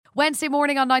Wednesday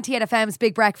morning on 98FM's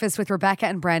Big Breakfast with Rebecca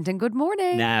and Brendan. Good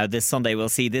morning. Now, this Sunday we'll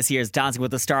see this year's Dancing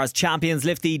with the Stars champions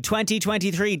lift the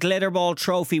 2023 Glitterball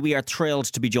Trophy. We are thrilled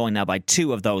to be joined now by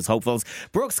two of those hopefuls,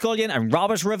 Brooke Scullion and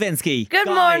Robert Rowinski. Good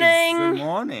morning. Good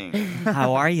morning.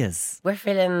 How are yous? We're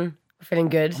feeling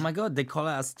good. Oh my God, they call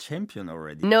us champion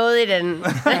already. No, they didn't.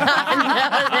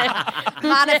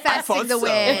 Manifesting the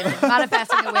win.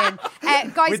 Manifesting the win.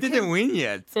 Guys, We didn't win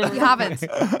yet. You haven't.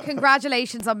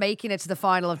 Congratulations on making it to the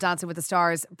final of Dancing with the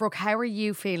Stars. Brooke, how are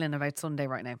you feeling about Sunday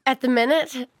right now? At the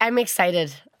minute, I'm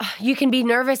excited. You can be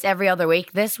nervous every other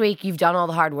week. This week, you've done all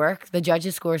the hard work. The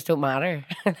judges' scores don't matter.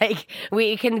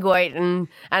 We can go out and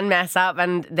mess up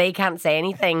and they can't say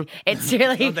anything. It's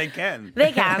really... No, they can.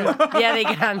 They can. Yeah, they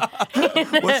can.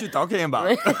 What you talking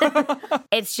about?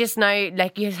 It's just now, you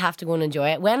just have to go and enjoy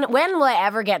it. When will I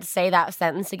ever get to say that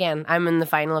sentence again? I'm in the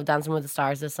final of Dancing with the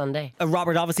Stars this Sunday.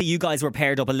 Robert, obviously you guys were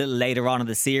paired up a little later on in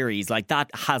the series.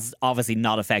 That has obviously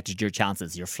not affected your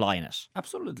chances. You're flying it.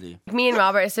 Absolutely. Me and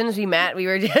Robert, as soon as we met, we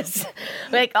were just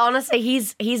honestly,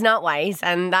 he's not wise,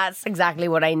 and that's exactly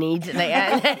what I need.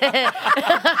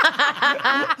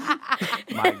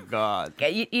 My God.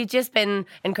 You've just been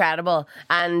incredible,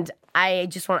 and I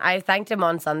thanked him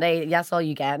on Sunday. That's all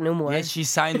you get, no more. Yeah, she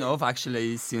signed off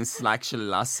since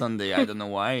last Sunday. I don't know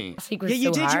why. This week was Yeah, you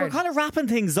so did. hard. You were kind of wrapping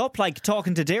things up,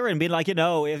 talking to Darren, being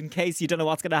in case you don't know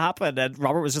what's going to happen. And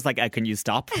Robert was just can you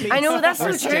stop, please? I know, that's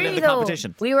We're so still true, in the though.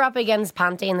 competition. We were up against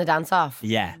Panty in the dance-off.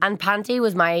 Yeah. And Panty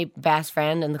was my best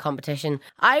friend in the competition.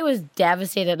 I was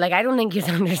devastated. I don't think you'd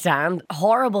understand.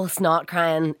 Horrible snot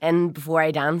crying in before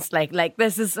I danced.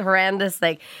 This is horrendous.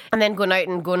 And then going out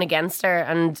and going against her.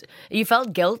 And you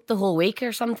felt guilt the whole week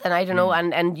or something. I don't know.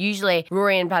 And usually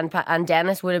Rory and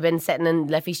Dennis would have been sitting in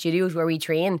Liffey Studios where we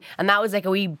train. And that was a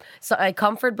wee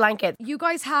comfort blanket. You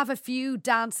guys have a few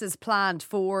dances planned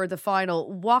for the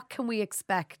final. What can we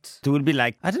expect? It would be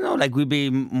I don't know, we'd be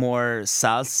more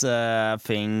salsa, I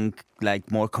think,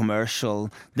 more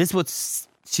commercial. This would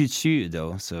suit you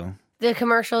though, so... The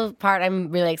commercial part I'm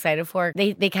really excited for.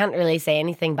 They can't really say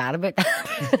anything bad about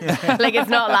that. It's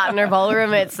not Latin or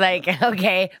ballroom. It's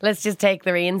okay, let's just take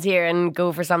the reins here and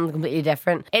go for something completely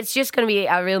different. It's just going to be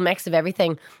a real mix of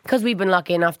everything. Because we've been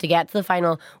lucky enough to get to the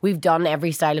final, we've done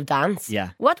every style of dance.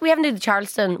 Yeah. What? We haven't done the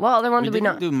Charleston. What other one did we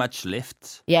not? We didn't do much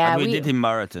lift. Yeah, but we did in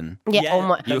marathon. Yeah, Yeah. oh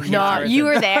my... You No, you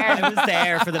were there. I was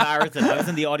there for the marathon. I was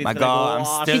in the audience. My for God, I'm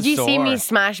what? still Did you see me sore.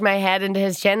 smash my head into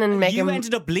his chin and make You him...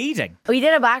 ended up bleeding. We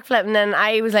did a backflip and then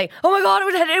I was like, oh my God,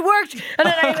 it worked. And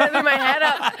then I threw my head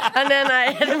up and then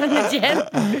I hit him in the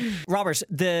chin. Robert,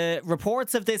 the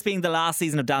reports of this being the last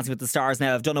season of Dancing with the Stars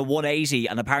now have done a 180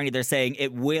 and apparently they're saying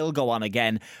it will go on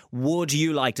again. Would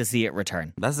you like to see it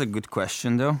return? That's a good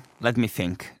question, though. Let me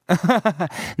think.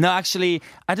 No, actually,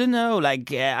 I don't know.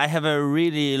 I have a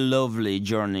really lovely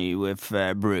journey with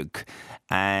Brooke.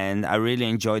 And I really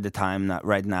enjoy the time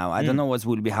right now. I don't know what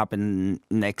will be happening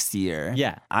next year.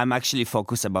 Yeah. I'm actually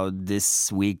focused about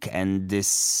this week and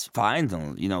this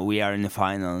final. We are in the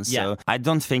final. So Yeah. I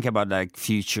don't think about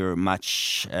future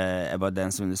much about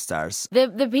Dancing with the Stars.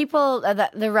 The people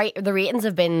the ratings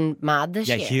have been mad this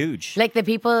Yeah, year. huge. The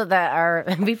people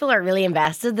are really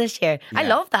invested this year. I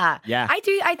love that. Yeah. I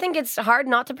do. I think it's hard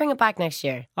not to bring it back next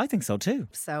year. I think so too.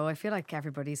 So I feel like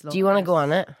everybody's loving Do you want to it. go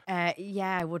on it?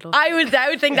 Yeah, I would love I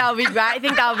would think that would be great. I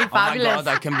think that would be fabulous. Oh my God,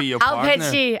 I can be your I'll partner.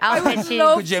 pitch you. I'll pitch you.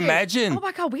 love Could you to. imagine? Oh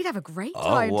my God, we'd have a great Oh,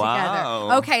 time wow.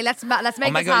 together. Okay, let's make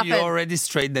Oh my this God, happen. you already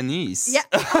straight the knees. Yeah.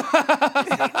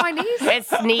 My knees.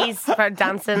 It's knees for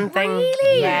dancing thing.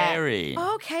 Really? Yeah. Very.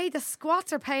 Okay, the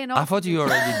squats are paying off. I thought you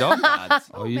already done that.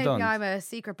 Oh, you Maybe don't. I'm a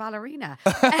secret ballerina.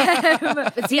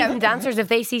 But see, even dancers, if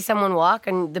they see someone walk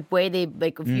and the way they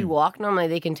if you walk normally,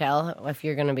 they can tell if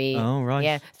you're going to be. Oh, right.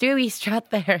 Yeah. Do a wee strut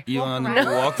there. You want around.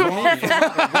 to walk for me?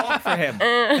 Walk for him.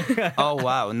 Oh,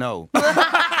 wow, no.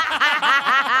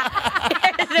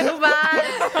 So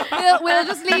bad. We'll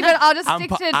just leave it. I'll just stick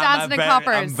to dancing and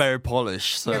coppers. I'm very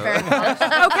polished. So. Okay,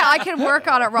 I can work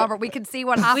on it, Robert. We can see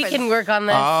what happens. We can work on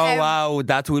this. Oh, wow,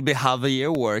 that would be half a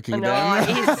year working No,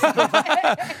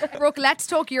 then. Brooke, let's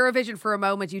talk Eurovision for a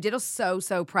moment. You did us so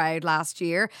proud last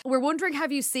year. We're wondering,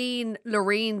 have you seen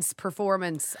Loreen's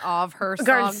performance of her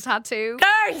Girls. song Tattoo?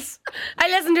 Girls, I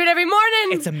listen to it every morning.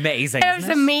 It's amazing. It was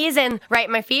amazing. Right,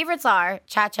 my favourites are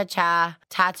Cha Cha Cha,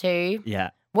 Tattoo. Yeah.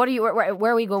 What are you?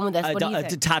 Where are we going with this? What do you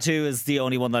think? Tattoo is the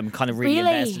only one that I'm kind of really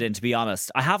invested in, to be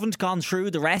honest. I haven't gone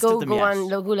through the rest of them yet.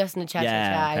 Go listen to Cha Cha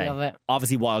Cha. I love it.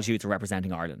 Obviously, Wild Youth are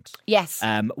representing Ireland. Yes.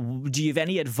 Do you have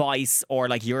any advice or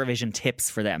like Eurovision tips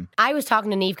for them? I was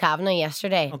talking to Niamh Kavanagh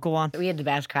yesterday. Oh, go on. We had the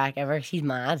best crack ever. She's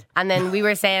mad. And then we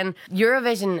were saying,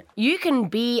 Eurovision, you can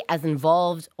be as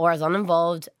involved or as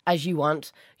uninvolved as you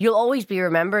want. You'll always be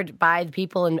remembered by the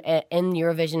people in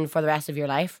Eurovision for the rest of your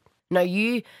life. Now,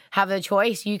 you have a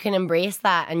choice. You can embrace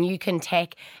that and you can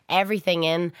take everything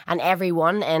in and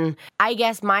everyone in. I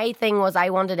guess my thing was I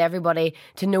wanted everybody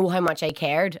to know how much I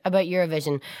cared about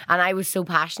Eurovision, and I was so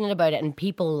passionate about it, and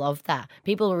people loved that.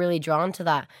 People were really drawn to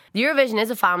that. Eurovision is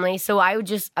a family, so I would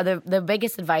just, the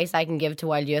biggest advice I can give to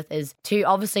Wild Youth is to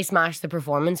obviously smash the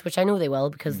performance, which I know they will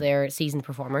because they're seasoned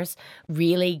performers.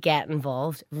 Really get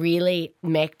involved. Really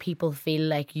make people feel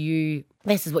like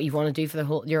this is what you want to do for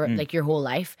your whole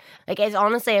life. Like, it's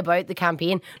honestly about the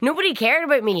campaign. Nobody cared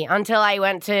about me until I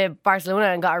went to Barcelona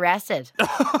and got arrested.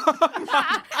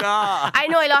 I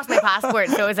know I lost my passport,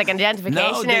 so it was like an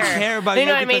identification error. error. Care about you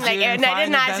know what I mean? Like, I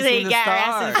didn't actually get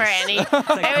arrested for any. It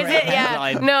was it,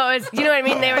 yeah. No, it was, you know what I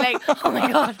mean? They were like, oh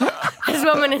my God, this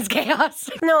woman is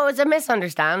chaos. No, it was a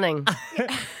misunderstanding.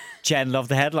 Jen, love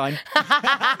the headline.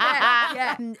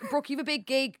 yeah. Brooke, you have a big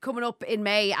gig coming up in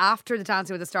May after the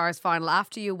Dancing with the Stars final,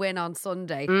 after you win on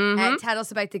Sunday. Tell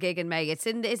us about the gig in May. It's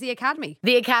is the Academy.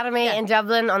 The Academy in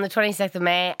Dublin on the 26th of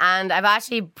May, and I've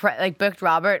actually booked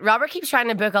Robert. Robert keeps trying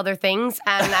to book other things,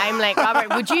 and I'm like,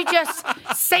 Robert, would you just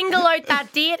single out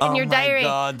that date in your diary? Oh my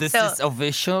God, this is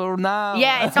official now.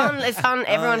 Yeah, it's on.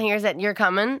 Everyone hears it. You're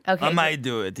coming. Okay, I might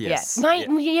do it. Yes,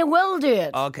 you will do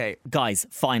it. Okay, guys.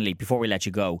 Finally, before we let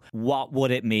you go, what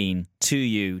would it mean to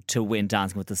you to win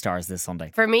Dancing with the Stars this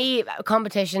Sunday? For me,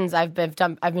 competitions, I've been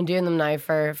doing them now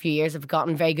for a few years. I've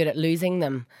gotten very good at losing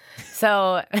them.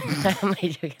 So, Dancing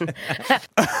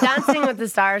with the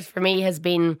Stars for me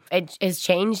it has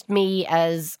changed me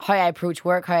as how I approach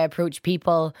work, how I approach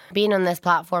people. Being on this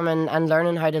platform and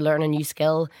learning how to learn a new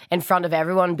skill in front of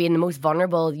everyone, being the most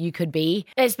vulnerable you could be.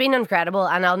 It's been incredible,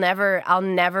 and I'll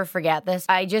never forget this.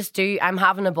 I just do. I'm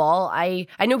having a ball. I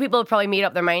know people will probably made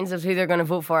up their minds of who they're going to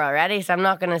vote for already, so I'm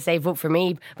not going to say vote for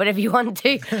me, but if you want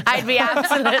to, I'd be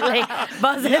absolutely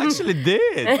buzzing. You actually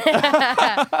did.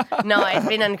 No, it's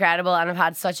been incredible, and I've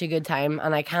had such a good time,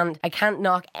 and I can't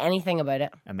knock anything about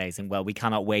it. Amazing. Well, we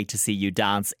cannot wait to see you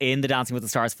dance in the Dancing with the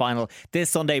Stars final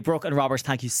this Sunday. Brooke and Robert,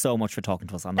 thank you so much for talking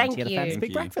to us on 98FM's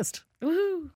Big Breakfast. Woohoo.